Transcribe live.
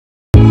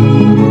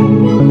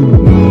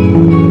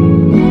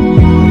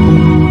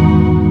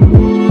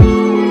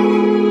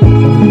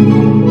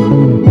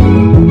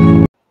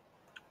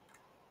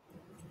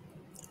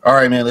All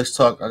right, man. Let's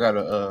talk. I got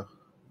a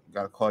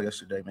call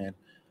yesterday, man.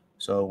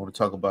 So I want to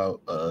talk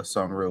about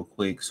something real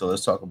quick. So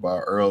let's talk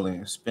about Earl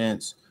and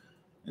Spence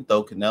and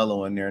throw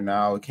Canelo in there.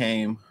 Now it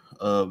came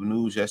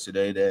news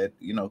yesterday that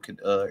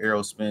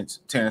Errol Spence,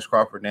 Terence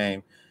Crawford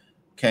name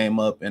came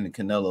up in the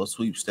Canelo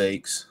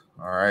sweepstakes.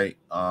 All right.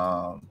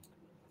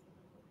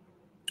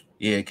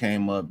 Yeah, it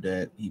came up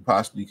that he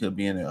possibly could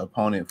be an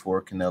opponent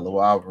for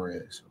Canelo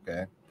Alvarez.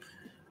 Okay.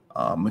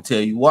 I'm gonna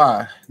tell you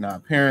why. Now,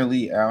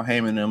 apparently, Al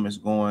Haymon is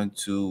going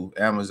to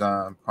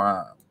Amazon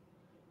Prime.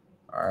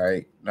 All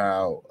right.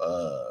 Now,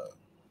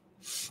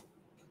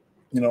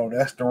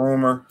 that's the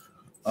rumor.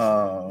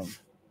 Um,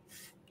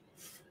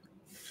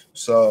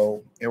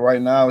 so and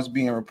right now it's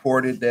being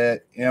reported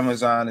that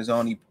Amazon is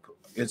only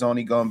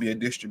going to be a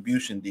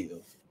distribution deal.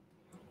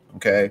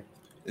 Okay.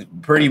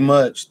 Pretty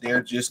much,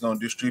 they're just going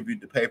to distribute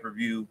the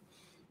pay-per-view,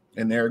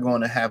 and they're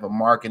going to have a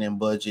marketing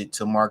budget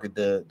to market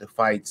the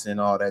fights and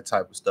all that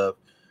type of stuff.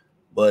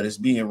 But it's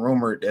being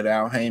rumored that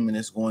Al Haymon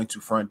is going to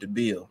front the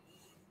bill.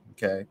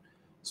 Okay.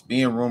 It's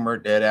being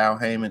rumored that Al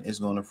Haymon is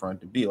going to front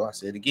the bill. I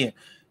said again,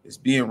 it's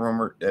being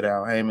rumored that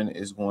Al Haymon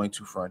is going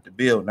to front the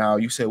bill. Now,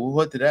 you say, well,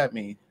 what did that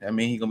mean? That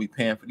means he's going to be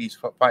paying for these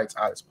fights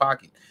out of his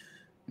pocket.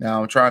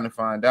 Now, I'm trying to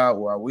find out,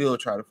 or I will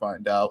try to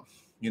find out,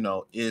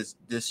 is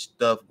this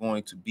stuff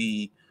going to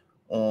be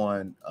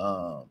on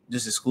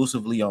just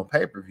exclusively on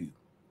pay-per-view?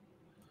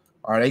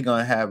 Are they going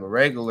to have a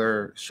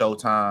regular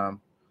Showtime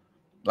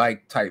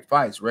like type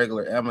fights,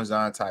 regular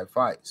Amazon type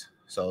fights?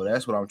 So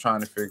that's what I'm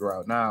trying to figure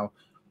out now.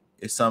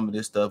 Is some of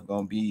this stuff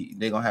going to be,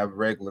 they're going to have a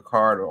regular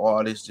card, or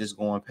all this just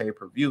going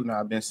pay-per-view?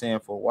 Now, I've been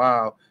saying for a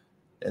while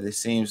that it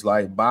seems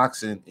like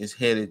boxing is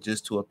headed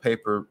just to a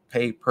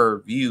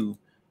pay-per-view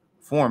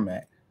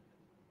format.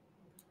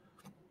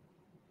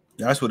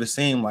 That's what it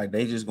seemed like.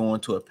 They just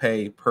going to a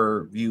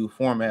pay-per-view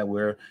format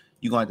where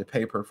you're going to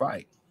pay per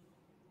fight,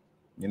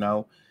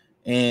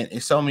 and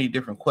it's so many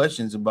different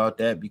questions about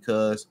that,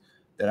 because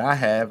that I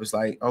have, it's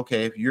like,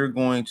 okay, if you're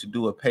going to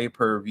do a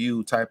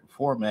pay-per-view type of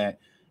format,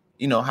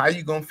 how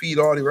you going to feed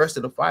all the rest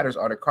of the fighters?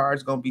 Are the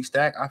cards going to be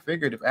stacked? I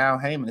figured if Al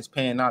Haymon is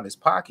paying out his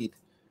pocket,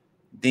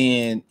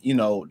 then,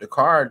 the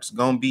cards,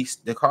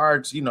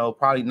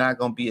 probably not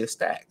going to be as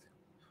stacked,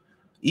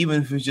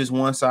 even if it's just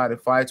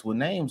one-sided fights with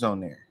names on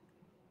there.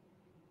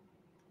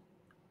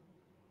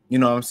 You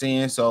know what I'm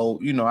saying? So,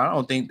 I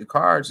don't think the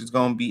cards is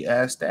going to be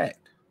as stacked.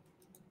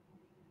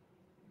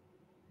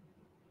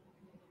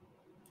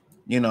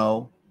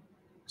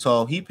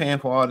 So he paying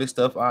for all this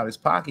stuff out of his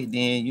pocket,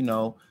 then,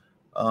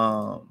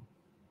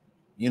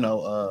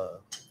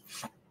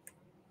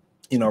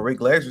 Rick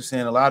Legs was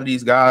saying a lot of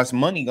these guys'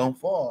 money gonna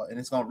fall, and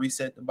it's gonna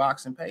reset the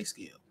boxing pay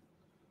scale.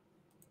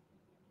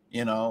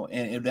 And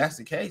if that's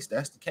the case,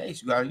 that's the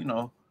case. You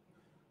got,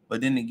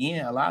 but then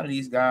again, a lot of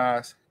these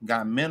guys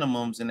got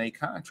minimums in their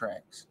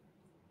contracts.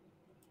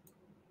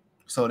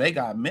 So they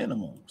got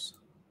minimums.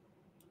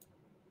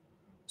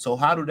 So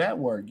how do that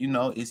work?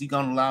 Is he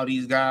gonna allow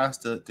these guys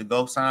to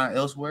go sign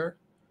elsewhere?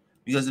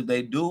 Because if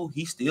they do,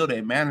 he's still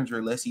their manager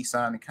unless he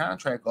signed the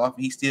contract off,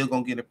 and he's still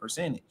gonna get a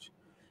percentage.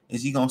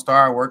 Is he gonna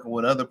start working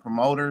with other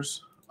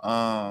promoters?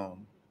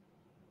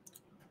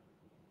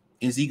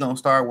 Is he gonna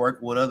start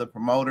working with other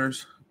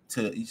promoters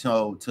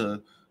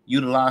to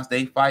utilize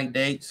their fight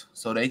dates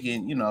so they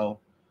can,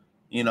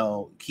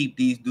 keep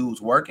these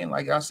dudes working?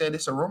 Like I said,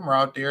 it's a rumor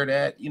out there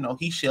that,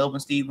 he's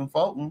shelving Stephen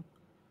Fulton.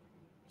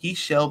 He's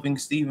shelving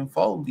Stephen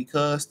Fulton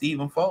because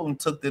Stephen Fulton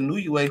took the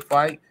Newey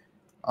fight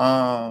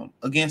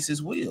against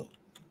his will.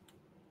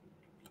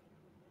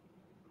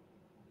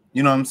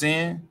 You know what I'm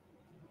saying?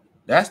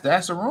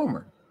 That's a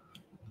rumor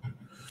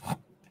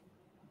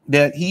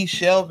that he's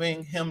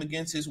shelving him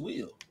against his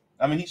will.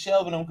 I mean, he's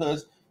shelving him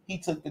because he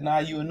took the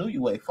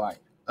Newey fight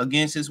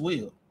against his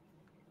will,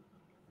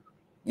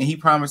 and he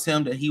promised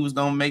him that he was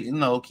gonna make,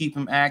 keep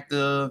him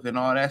active and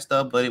all that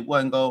stuff. But it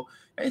wasn't go.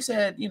 They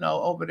said,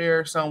 over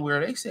there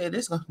somewhere, they said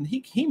this.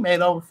 He made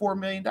over $4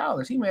 million.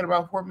 He made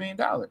about $4 million.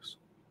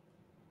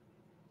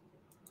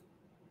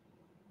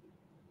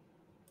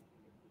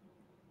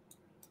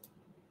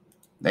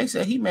 They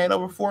said he made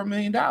over $4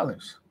 million.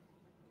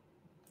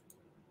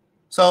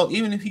 So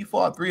even if he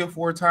fought 3 or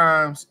 4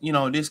 times,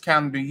 this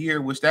calendar year,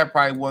 which that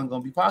probably wasn't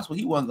going to be possible,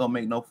 he wasn't going to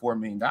make no $4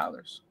 million.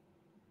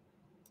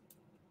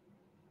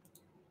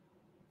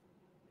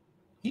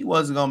 He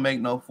wasn't going to make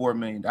no $4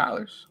 million.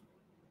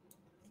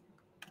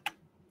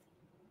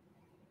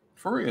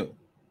 For real.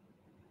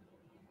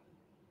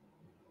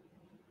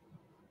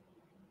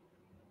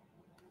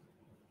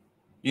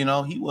 He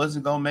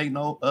wasn't going to make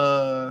no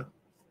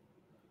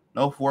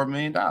 $4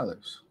 million.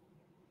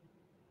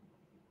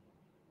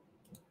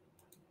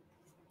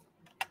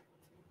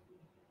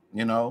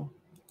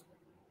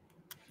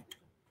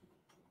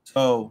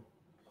 So,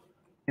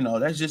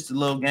 that's just the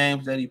little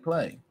games that he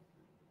played.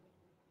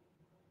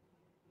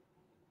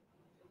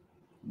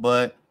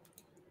 But,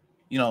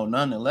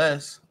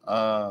 nonetheless,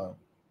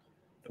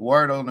 the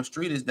word on the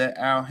street is that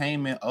Al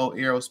Haymon owed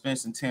Errol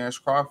Spence and Terence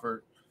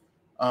Crawford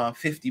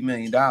 $50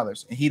 million, and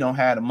he don't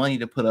have the money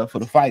to put up for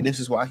the fight. This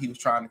is why he was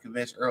trying to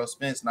convince Errol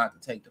Spence not to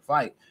take the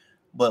fight.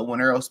 But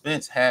when Errol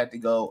Spence had to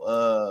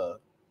go,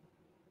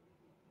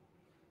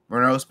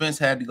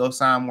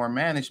 sign more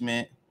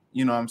management,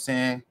 you know what I'm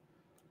saying?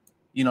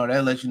 You know,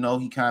 that lets you know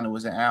he kind of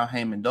was an Al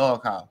Haymon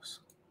doghouse.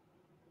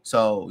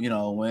 So, you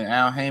know, when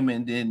Al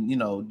Haymon didn't, you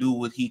know, do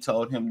what he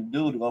told him to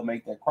do to go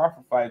make that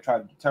Crawford fight, try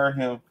to deter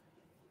him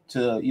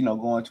to, you know,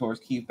 going towards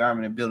Keith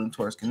Thurman and building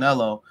towards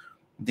Canelo,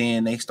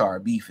 then they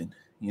start beefing.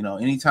 You know,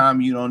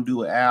 anytime you don't do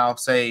what Al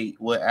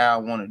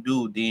want to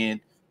do,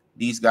 then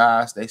these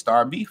guys, they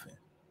start beefing.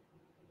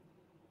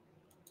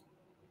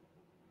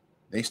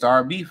 They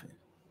start beefing.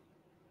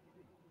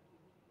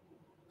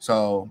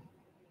 So,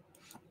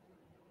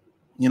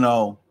 you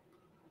know,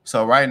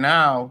 so right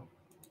now,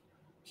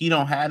 he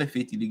don't have the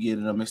 50 to get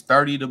him. It's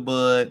 30 to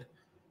Bud,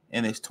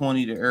 and it's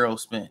 20 to Errol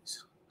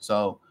Spence.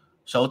 So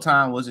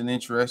Showtime wasn't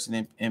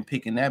interested in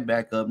picking that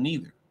back up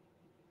neither.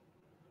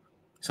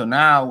 So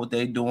now what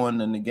they doing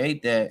to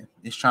negate that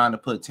is trying to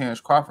put Terence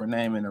Crawford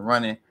name in the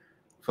running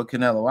for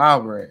Canelo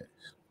Alvarez.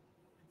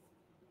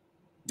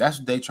 That's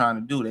what they trying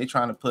to do. They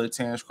trying to put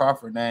Terence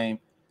Crawford name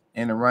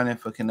in the running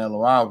for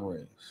Canelo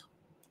Alvarez.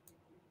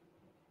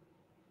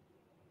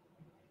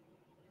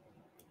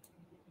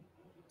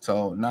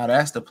 So now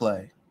that's the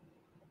play.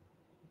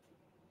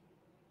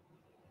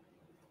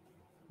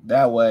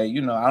 That way,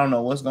 you know, I don't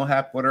know what's gonna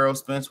happen with Errol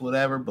Spence,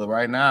 whatever. But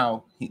right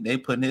now, they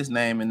putting his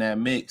name in that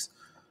mix.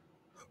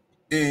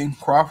 And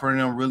Crawford and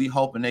them really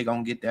hoping they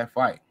gonna get that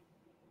fight.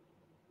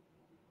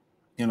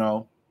 You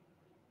know,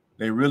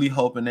 they really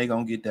hoping they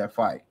gonna get that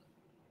fight.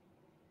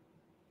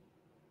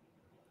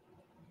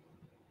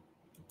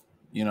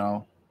 You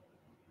know,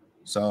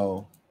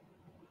 so,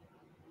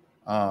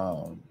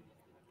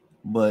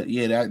 but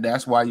yeah,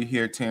 that's why you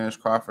hear Terence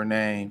Crawford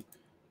name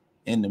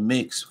in the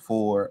mix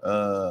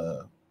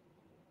for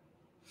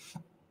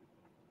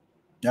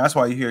that's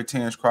why you hear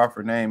Terence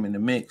Crawford name in the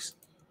mix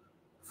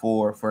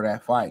for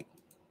that fight,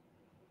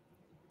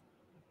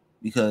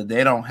 because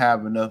they don't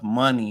have enough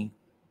money.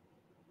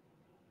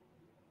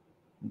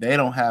 They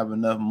don't have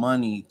enough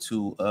money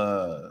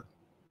to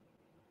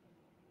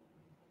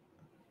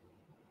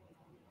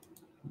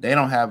they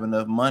don't have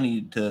enough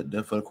money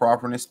to for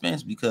Crawford and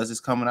Spence, because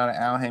it's coming out of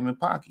Al Haymon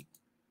pocket.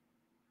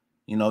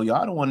 You know,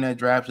 y'all the one that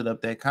drafted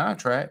up that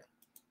contract.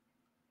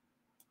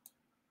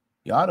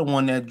 Y'all the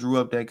one that drew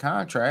up that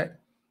contract.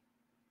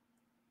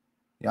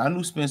 Y'all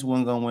knew Spence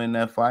wasn't gonna win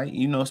that fight.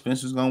 You know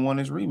Spence was gonna win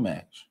his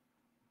rematch.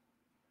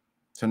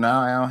 So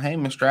now Al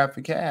Haymon strapped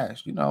for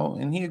cash, you know,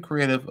 and he a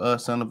creative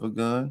son of a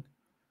gun.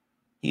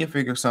 He'll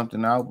figure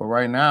something out. But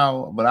right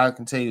now, but I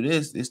can tell you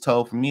this, it's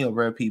told for me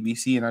over at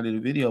PBC, and I did a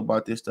video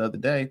about this the other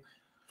day.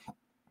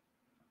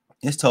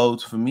 It's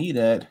told for me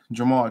that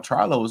Jamal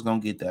Charlo was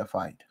gonna get that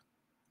fight.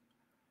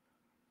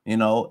 You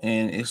know,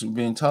 and it's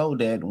been told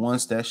that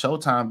once that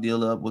Showtime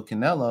deal up with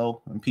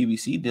Canelo and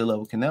PBC deal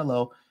up with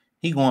Canelo,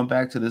 he going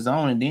back to the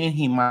zone, and then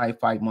he might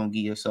fight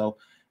Munguia. So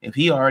if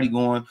he already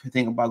going to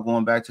think about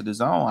going back to the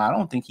zone, I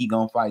don't think he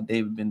gonna fight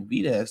David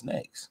Benavidez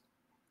next.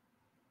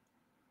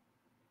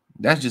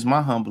 That's just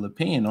my humble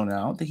opinion on that.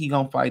 I don't think he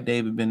gonna fight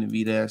David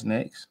Benavidez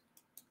next.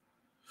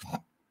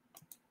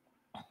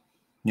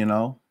 You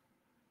know,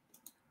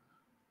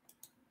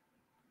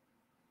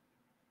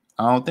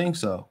 I don't think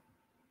so.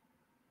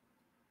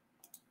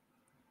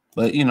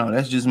 But you know,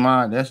 that's just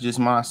my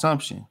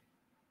assumption.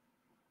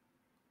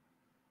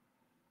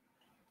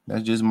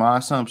 That's just my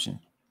assumption.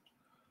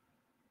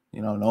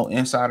 You know, no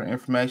insider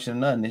information,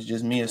 nothing. It's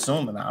just me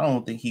assuming. I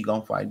don't think he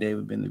gonna fight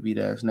David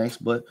Benavidez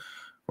next. But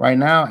right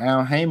now,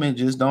 Al Haymon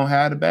just don't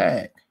have the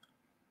bag.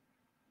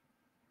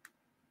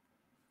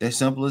 As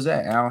simple as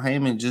that. Al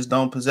Haymon just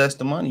don't possess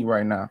the money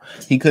right now.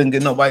 He couldn't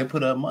get nobody to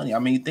put up money. I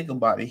mean, think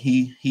about it.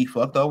 He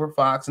fucked over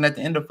Fox, and at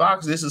the end of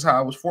Fox, this is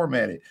how it was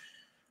formatted.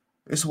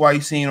 This is why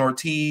you seen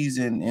Ortiz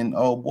and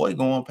old boy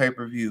go on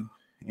pay-per-view,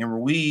 and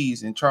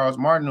Ruiz and Charles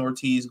Martin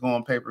Ortiz go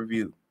on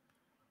pay-per-view.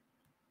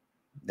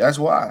 That's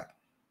why.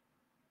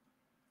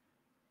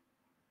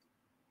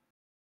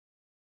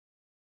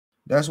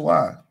 That's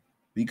why.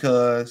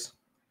 Because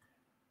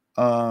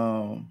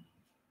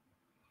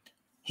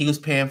he was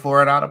paying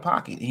for it out of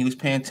pocket. He was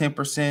paying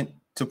 10%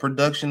 to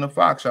production of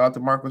Fox. Shout out to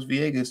Marcos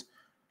Villegas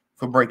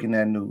for breaking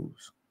that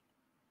news.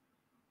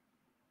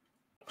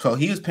 So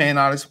he was paying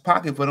out of his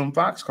pocket for them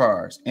Fox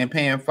cars and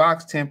paying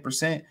Fox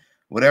 10%,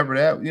 whatever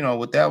that, you know,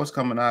 what that was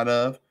coming out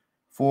of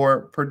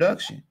for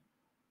production.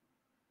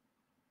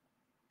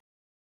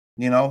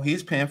 You know,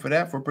 he's paying for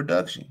that for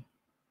production.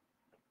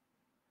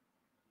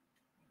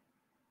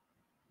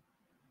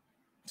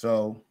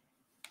 So,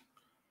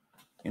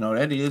 you know,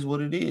 that is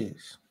what it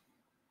is.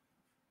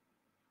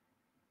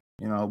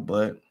 You know,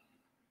 but,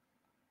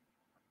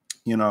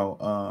 you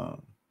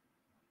know,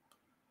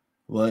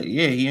 but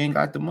yeah, he ain't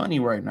got the money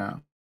right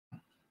now.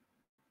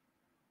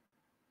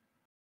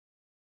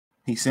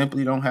 He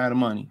simply don't have the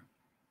money.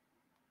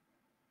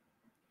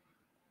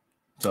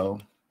 So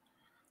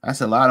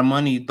that's a lot of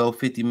money. You throw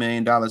 $50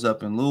 million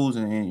up and lose,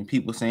 and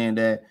people saying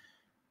that,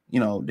 you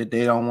know, that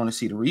they don't want to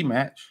see the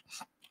rematch.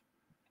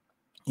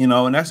 You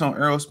know, and that's on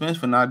Errol Spence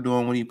for not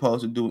doing what he's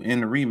supposed to do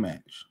in the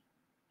rematch.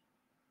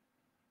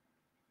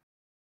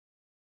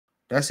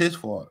 That's his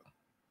fault.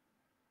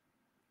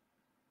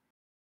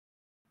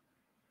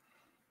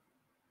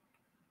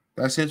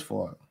 That's his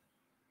fault.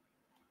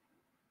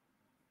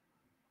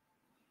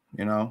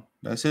 You know,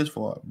 that's his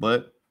fault.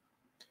 But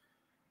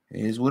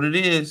it is what it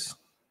is.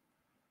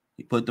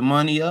 He put the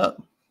money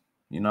up,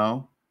 you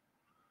know.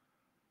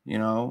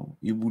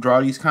 You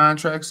draw these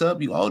contracts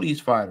up, you owe these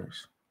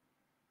fighters.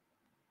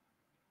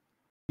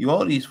 You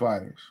owe these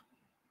fighters.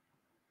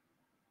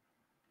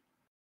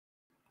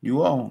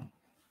 You owe them.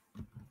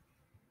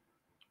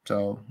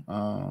 So,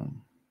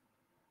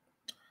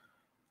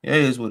 yeah,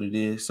 it is what it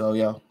is. So,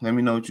 yo, let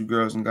me know what you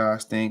girls and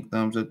guys think.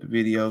 Thumbs up the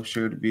video,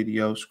 share the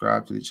video,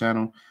 subscribe to the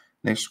channel.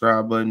 Next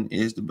subscribe button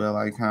is the bell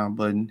icon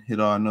button. Hit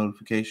all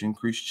notifications,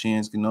 increase your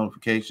chance, get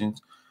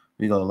notifications.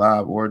 We go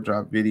live or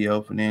drop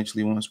video.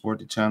 Financially, want to support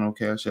the channel.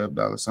 Cash App, $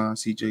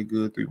 CJ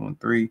Good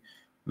 313.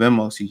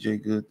 Venmo,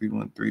 CJ Good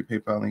 313.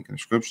 PayPal link in the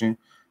description.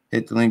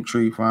 Hit the link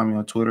tree. Find me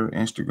on Twitter,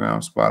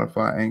 Instagram,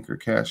 Spotify, Anchor,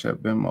 Cash App,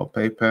 Venmo,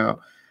 PayPal,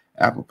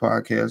 Apple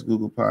Podcasts,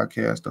 Google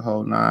Podcasts, the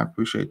whole nine.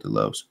 Appreciate the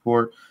love,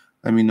 support.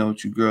 Let me know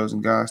what you girls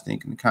and guys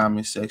think in the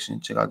comments section.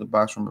 Check out the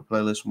Box Rumor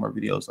playlist for more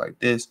videos like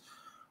this.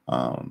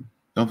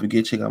 Don't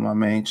forget, check out my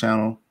main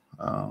channel,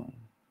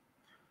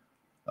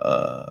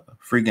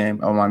 Free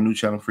Game, on my new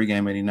channel, Free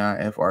Game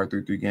 89,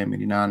 FR33 Game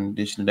 89. In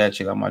addition to that,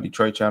 check out my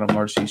Detroit channel,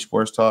 Mercy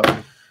Sports Talk.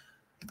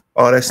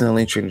 All that's in the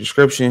link tree in the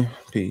description.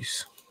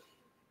 Peace.